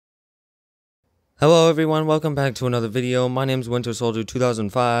Hello everyone, welcome back to another video. My name is Winter Soldier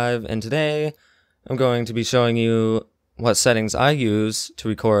 2005, and today I'm going to be showing you what settings I use to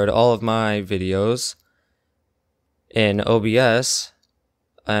record all of my videos in OBS,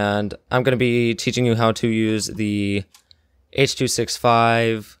 and I'm going to be teaching you how to use the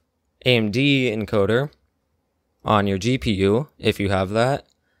H.265 AMD encoder on your GPU, if you have that,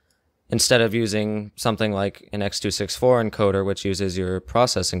 instead of using something like an X.264 encoder, which uses your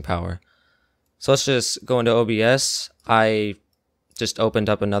processing power. So let's just go into OBS. I just opened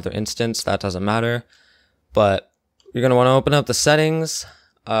up another instance, that doesn't matter. But you're going to want to open up the settings,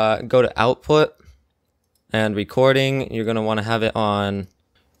 go to Output and Recording. You're going to want to have it on,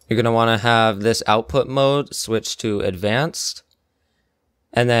 you're going to want to have this output mode switch to Advanced.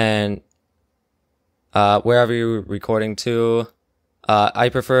 And then wherever you're recording to, I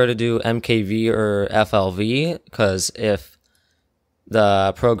prefer to do MKV or FLV, because if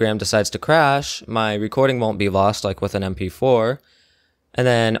the program decides to crash, my recording won't be lost like with an MP4. And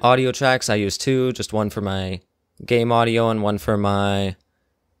then audio tracks, I use two, just one for my game audio and one for my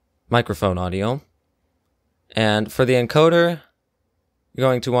microphone audio. And for the encoder, you're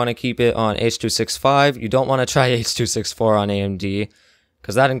going to want to keep it on H.265. You don't want to try H.264 on AMD,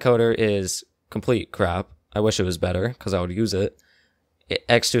 because that encoder is complete crap. I wish it was better, because I would use it.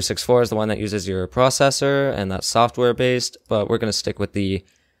 X.264 is the one that uses your processor, and that's software based, but we're going to stick with the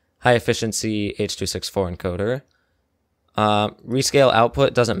high efficiency H.264 encoder. Rescale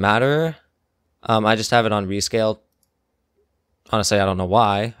output doesn't matter. I just have it on rescale. Honestly, I don't know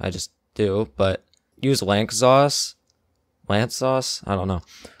why. I just do, but use Lance sauce, I don't know,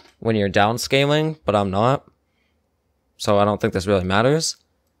 when you're downscaling, but I'm not. So I don't think this really matters.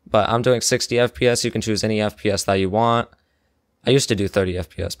 But I'm doing 60 FPS. You can choose any FPS that you want. I used to do 30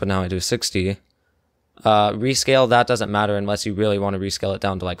 FPS, but now I do 60. Rescale, that doesn't matter unless you really want to rescale it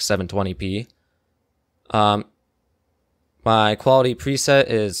down to like 720p. My quality preset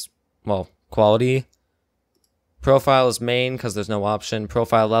is, well, quality. Profile is main because there's no option.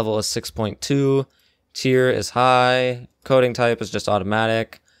 Profile level is 6.2. Tier is high. Coding type is just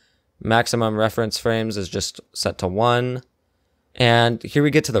automatic. Maximum reference frames is just set to 1. And here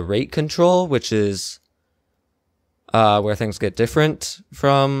we get to the rate control, which is where things get different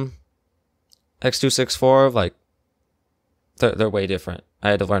from X.264. Like, they're way different. I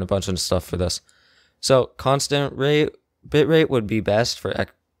had to learn a bunch of stuff for this. So constant bitrate would be best for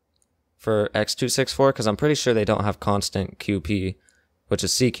X.264, because I'm pretty sure they don't have constant QP, which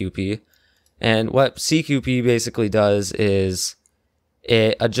is CQP. And what CQP basically does is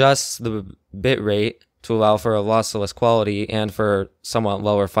it adjusts the bitrate to allow for a lossless quality and for somewhat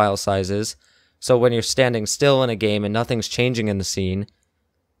lower file sizes. So when you're standing still in a game and nothing's changing in the scene,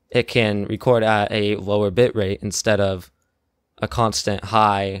 it can record at a lower bitrate instead of a constant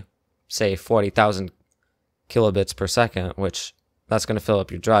high, say 40,000 kilobits per second, which that's going to fill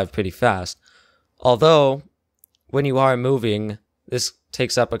up your drive pretty fast. Although, when you are moving, this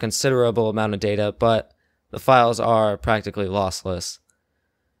takes up a considerable amount of data, but the files are practically lossless.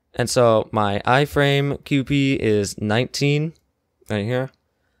 And so my iframe QP is 19, right here.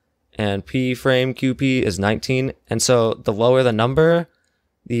 And P frame QP is 19. And so the lower the number,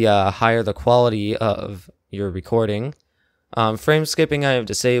 the higher the quality of your recording. Frame skipping I have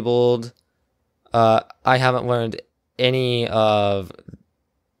disabled. I haven't learned any of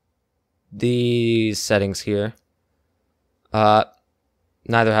these settings here. Neither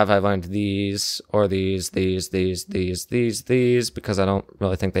have I learned these or these, because I don't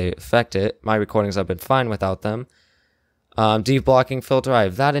really think they affect it. My recordings have been fine without them. Deep blocking filter, I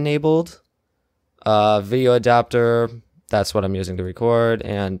have that enabled. Video adapter, that's what I'm using to record.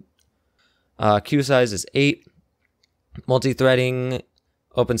 And queue size is 8. Multi-threading,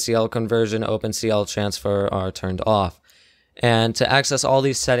 OpenCL conversion, OpenCL transfer are turned off. And to access all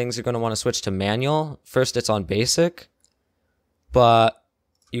these settings, you're going to want to switch to manual. First, it's on basic, but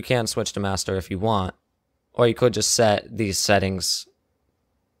you can switch to master if you want. Or you could just set these settings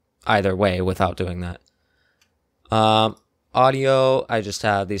either way without doing that. Audio, I just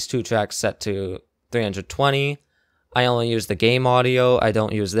have these two tracks set to 320. I only use the game audio. I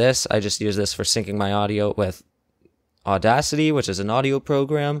don't use this. I just use this for syncing my audio with Audacity, which is an audio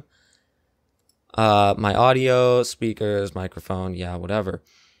program. My audio, speakers, microphone, yeah, whatever.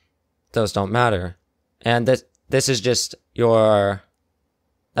 Those don't matter. And this is just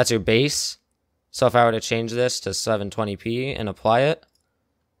that's your base. So if I were to change this to 720p and apply it,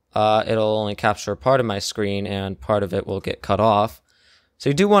 it'll only capture part of my screen and part of it will get cut off. So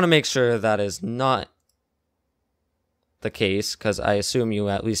you do want to make sure that is not the case, because I assume you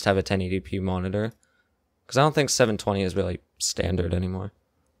at least have a 1080p monitor. Because I don't think 720 is really standard anymore.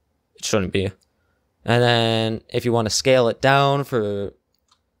 It shouldn't be. And then if you want to scale it down for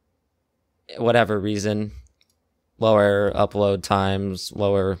whatever reason, lower upload times,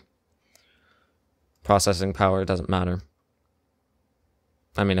 lower processing power, it doesn't matter.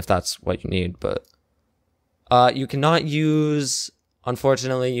 I mean, if that's what you need, but you cannot use,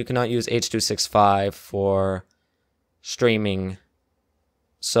 unfortunately, you cannot use H.265 for streaming.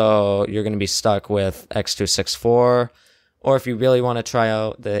 So you're going to be stuck with X.264, or if you really want to try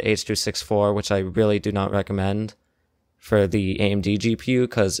out the H.264, which I really do not recommend for the AMD GPU,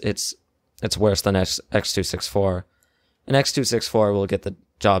 because it's worse than X.264. And X.264 will get the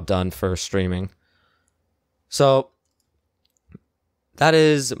job done for streaming. So that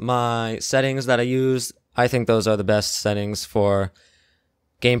is my settings that I use. I think those are the best settings for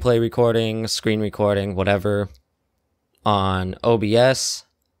gameplay recording, screen recording, whatever, on OBS.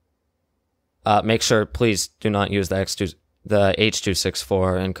 Make sure, please do not use the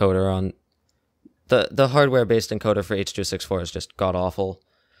H.264 encoder on the hardware-based encoder for H.264 is just god-awful.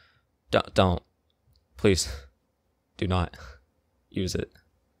 Don't. Please. Do not use it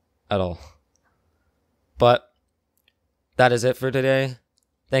at all. But that is it for today.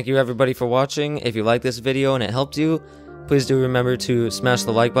 Thank you everybody for watching. If you like this video and it helped you, please do remember to smash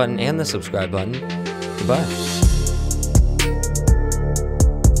the like button and the subscribe button. Goodbye.